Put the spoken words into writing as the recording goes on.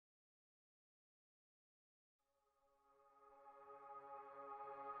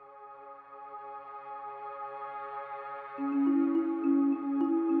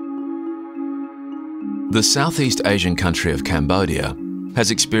The Southeast Asian country of Cambodia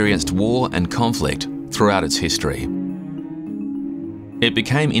has experienced war and conflict throughout its history. It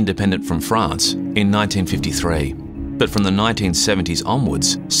became independent from France in 1953, but from the 1970s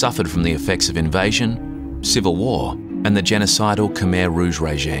onwards suffered from the effects of invasion, civil war, and the genocidal Khmer Rouge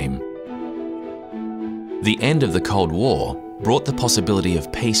regime. The end of the Cold War brought the possibility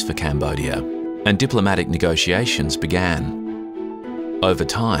of peace for Cambodia, and diplomatic negotiations began. Over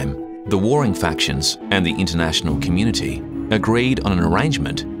time, the warring factions and the international community agreed on an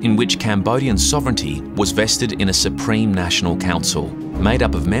arrangement in which Cambodian sovereignty was vested in a Supreme National Council made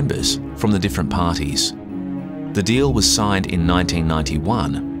up of members from the different parties. The deal was signed in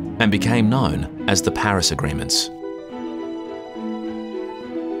 1991 and became known as the Paris Agreements.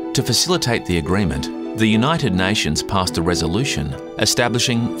 To facilitate the agreement, the United Nations passed a resolution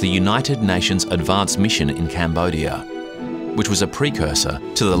establishing the United Nations Advanced Mission in Cambodia, which was a precursor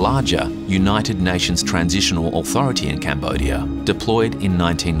to the larger United Nations Transitional Authority in Cambodia, deployed in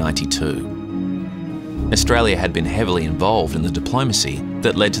 1992. Australia had been heavily involved in the diplomacy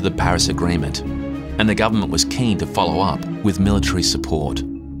that led to the Paris Agreement, and the government was keen to follow up with military support.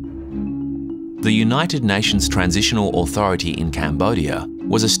 The United Nations Transitional Authority in Cambodia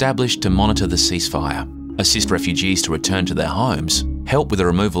was established to monitor the ceasefire, assist refugees to return to their homes, help with the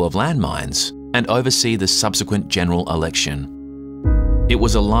removal of landmines, and oversee the subsequent general election. It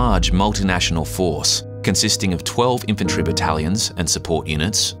was a large multinational force consisting of 12 infantry battalions and support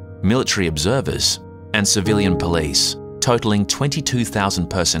units, military observers, and civilian police, totaling 22,000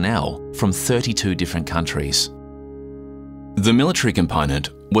 personnel from 32 different countries. The military component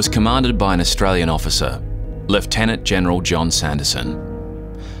was commanded by an Australian officer, Lieutenant General John Sanderson.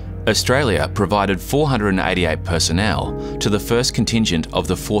 Australia provided 488 personnel to the first contingent of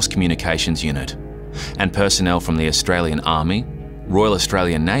the Force Communications Unit, and personnel from the Australian Army, Royal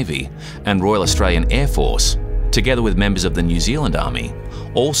Australian Navy and Royal Australian Air Force, together with members of the New Zealand Army,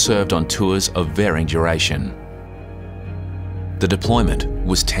 all served on tours of varying duration. The deployment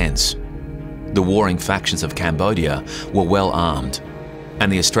was tense. The warring factions of Cambodia were well armed,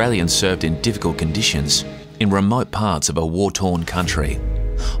 and the Australians served in difficult conditions in remote parts of a war-torn country,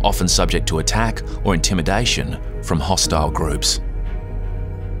 often subject to attack or intimidation from hostile groups.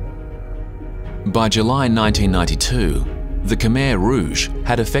 By July 1992, the Khmer Rouge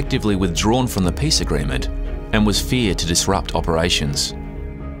had effectively withdrawn from the peace agreement and was feared to disrupt operations.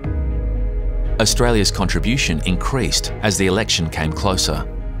 Australia's contribution increased as the election came closer.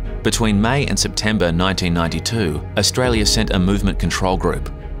 Between May and September 1992, Australia sent a movement control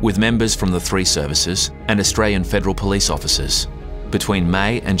group with members from the three services and Australian Federal Police officers. Between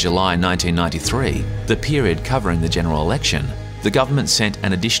May and July 1993, the period covering the general election, the government sent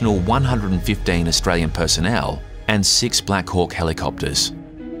an additional 115 Australian personnel and 6 Black Hawk helicopters.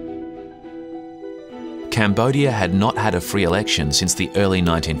 Cambodia had not had a free election since the early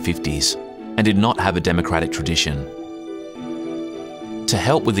 1950s and did not have a democratic tradition. To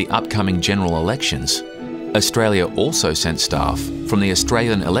help with the upcoming general elections, Australia also sent staff from the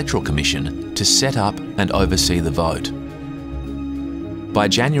Australian Electoral Commission to set up and oversee the vote. By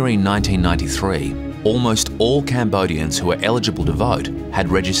January 1993, almost all Cambodians who were eligible to vote had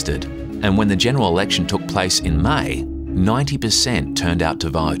registered, and when the general election took place in May, 90% turned out to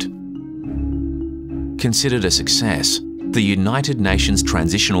vote. Considered a success, the United Nations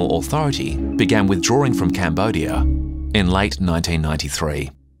Transitional Authority began withdrawing from Cambodia in late 1993.